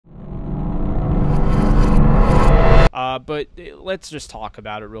but let's just talk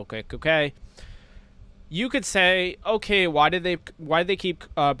about it real quick, okay? You could say, okay, why did they keep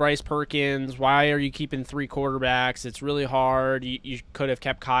Bryce Perkins? Why are you keeping 3 quarterbacks? It's really hard. You could have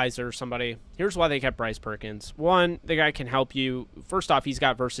kept Kaiser or somebody. Here's why they kept Bryce Perkins. One, the guy can help you. First off, he's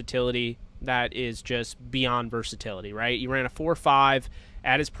got versatility that is just beyond versatility, right? He ran a 4.5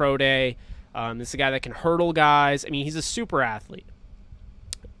 at his pro day. This is a guy that can hurdle guys. I mean, he's a super athlete.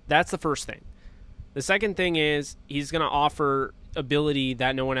 That's the first thing. The second thing is he's going to offer ability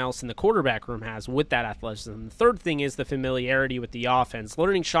that no one else in the quarterback room has with that athleticism. The third thing is the familiarity with the offense.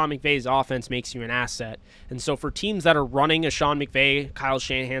 Learning Sean McVay's offense makes you an asset. And so for teams that are running a Sean McVay, Kyle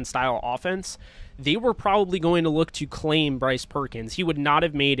Shanahan style offense, they were probably going to look to claim Bryce Perkins. He would not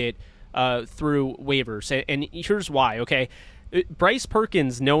have made it through waivers. And here's why, okay? Bryce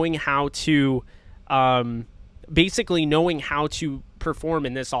Perkins knowing how to basically knowing how to perform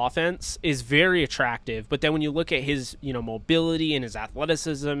in this offense is very attractive. But then when you look at his, mobility and his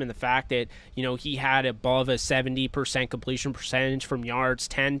athleticism and the fact that, he had above a 70% completion percentage from yards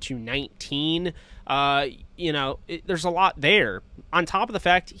 10 to 19, there's a lot there. On top of the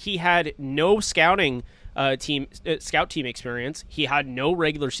fact he had no scout team experience. He had no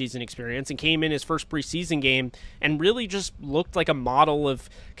regular season experience and came in his first preseason game and really just looked like a model of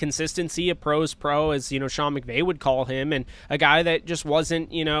consistency, a pro's pro, as Sean McVay would call him, and a guy that just wasn't,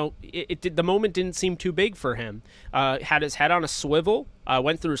 the moment didn't seem too big for him. Had his head on a swivel,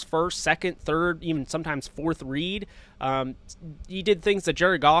 went through his first, second, third, even sometimes fourth read. He did things that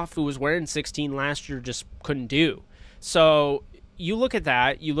Jared Goff, who was wearing 16 last year, just couldn't do. So you look at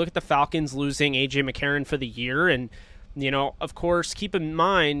that, you look at the Falcons losing A.J. McCarron for the year, and, of course, keep in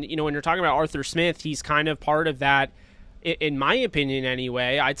mind, when you're talking about Arthur Smith, he's kind of part of that, in my opinion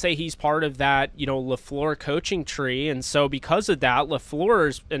anyway. I'd say he's part of that, LaFleur coaching tree, and so because of that, LaFleur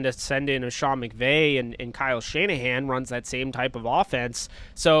is an descendant of Sean McVay, and Kyle Shanahan runs that same type of offense.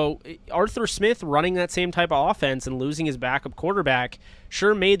 So Arthur Smith running that same type of offense and losing his backup quarterback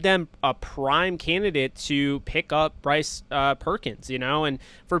sure made them a prime candidate to pick up Bryce Perkins, and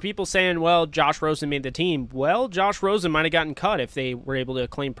for people saying, well, Josh Rosen made the team, well, Josh Rosen might have gotten cut if they were able to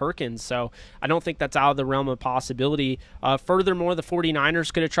claim Perkins, so I don't think that's out of the realm of possibility. Furthermore, the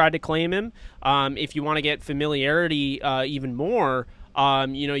 49ers could have tried to claim him. If you want to get familiarity even more,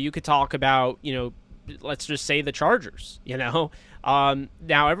 you could talk about, let's just say the Chargers,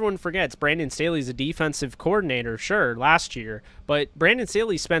 now everyone forgets Brandon Staley's a defensive coordinator, sure, last year, but Brandon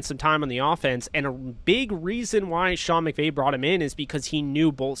Staley spent some time on the offense, and a big reason why Sean McVay brought him in is because he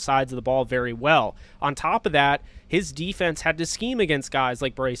knew both sides of the ball very well. On top of that, his defense had to scheme against guys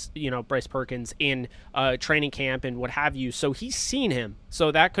like Bryce Perkins in training camp and what have you, so he's seen him,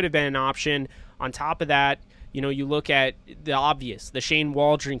 so that could have been an option. On top of that, you look at the obvious, the Shane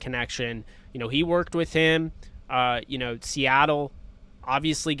Waldron connection. He worked with him. Seattle,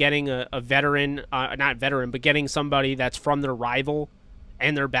 obviously getting a veteran, not veteran, but getting somebody that's from their rival,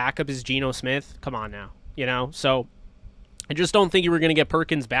 and their backup is Geno Smith. Come on now, so I just don't think you were going to get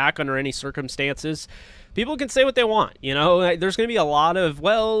Perkins back under any circumstances. People can say what they want, there's going to be a lot of,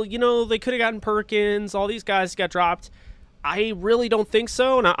 well, they could have gotten Perkins, all these guys got dropped. I really don't think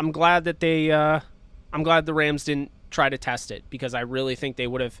so, and I'm glad that I'm glad the Rams didn't try to test it, because I really think they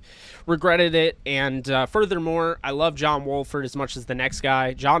would have regretted it. And furthermore, I love John Wolford as much as the next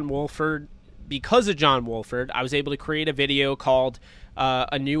guy. John Wolford, because of John Wolford, I was able to create a video called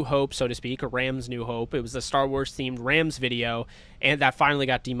A New Hope, so to speak, a Rams New Hope. It was a Star Wars themed Rams video, and that finally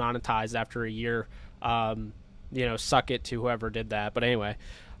got demonetized after a year. Suck it to whoever did that. But anyway,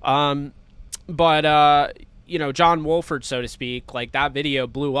 John Wolford, so to speak, like that video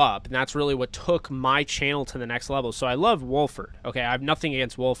blew up, and that's really what took my channel to the next level. So I love Wolford. Okay, I have nothing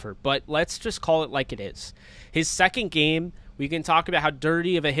against Wolford, but let's just call it like it is. His second game, we can talk about how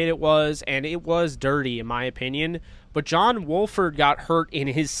dirty of a hit it was, and it was dirty in my opinion, but John Wolford got hurt in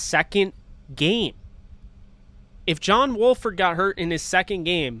his second game. If John Wolford got hurt in his second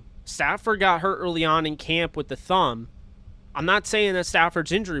game, Stafford got hurt early on in camp with the thumb. I'm not saying that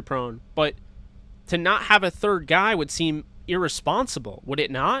Stafford's injury prone, but to not have a third guy would seem irresponsible, would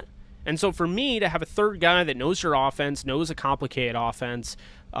it not? And so for me to have a third guy that knows your offense, knows a complicated offense,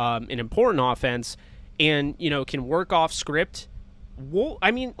 an important offense, and, can work off script,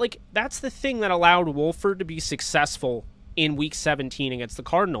 that's the thing that allowed Wolford to be successful in Week 17 against the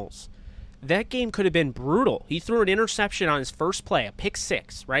Cardinals. That game could have been brutal. He threw an interception on his first play, a pick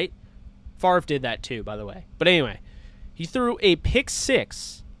six, right? Favre did that too, by the way. But anyway, he threw a pick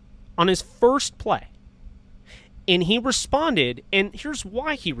six on his first play, and he responded, and here's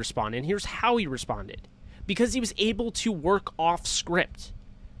why he responded, and here's how he responded. Because he was able to work off script.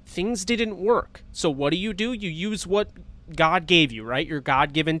 things didn't work. So what do? You use what God gave you, right? Your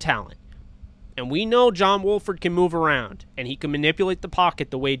God-given talent. And we know John Wolford can move around, and he can manipulate the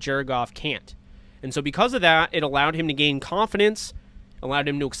pocket the way Jared Goff can't. And so because of that, it allowed him to gain confidence, allowed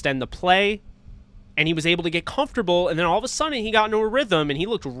him to extend the play, and he was able to get comfortable, and then all of a sudden he got into a rhythm, and he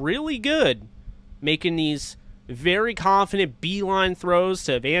looked really good, making these very confident beeline throws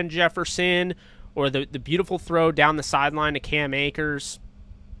to Van Jefferson, or the beautiful throw down the sideline to Cam Akers.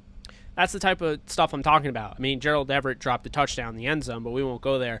 That's the type of stuff I'm talking about. I mean, Gerald Everett dropped a touchdown in the end zone, but we won't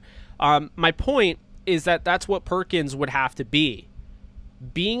go there. My point is that that's what Perkins would have to be.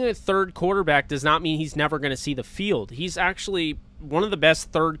 Being a third quarterback does not mean he's never going to see the field. He's actually one of the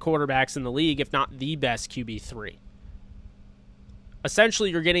best third quarterbacks in the league, if not the best QB3. Essentially,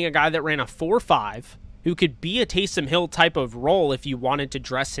 you're getting a guy that ran a 4.5, who could be a Taysom Hill type of role if you wanted to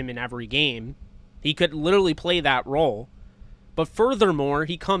dress him in every game. He could literally play that role. But furthermore,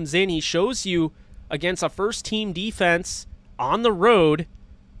 he comes in, he shows you against a first-team defense on the road,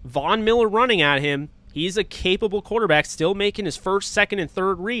 Von Miller running at him. He's a capable quarterback, still making his first, second, and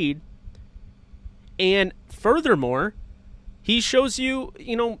third read. And furthermore, he shows you,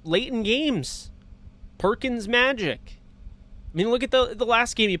 late in games, Perkins magic. I mean, look at the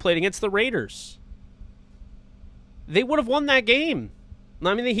last game he played against the Raiders. They would have won that game.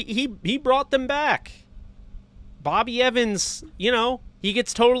 I mean, he brought them back. Bobby Evans, he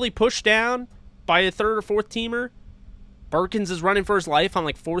gets totally pushed down by a third or fourth teamer. Perkins is running for his life on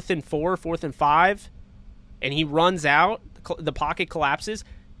like 4th and 4, 4th and 5, and he runs out. The pocket collapses.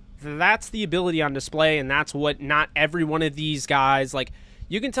 That's the ability on display, and that's what not every one of these guys, like,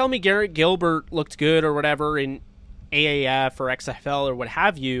 you can tell me Garrett Gilbert looked good or whatever in AAF or XFL or what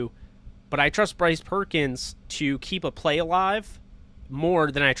have you, but I trust Bryce Perkins to keep a play alive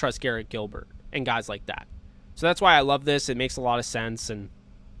more than I trust Garrett Gilbert and guys like that. So that's why I love this. It makes a lot of sense, and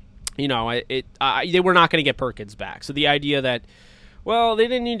they were not going to get Perkins back. So the idea that, well, they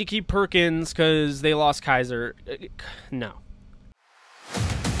didn't need to keep Perkins because they lost Kaiser, no.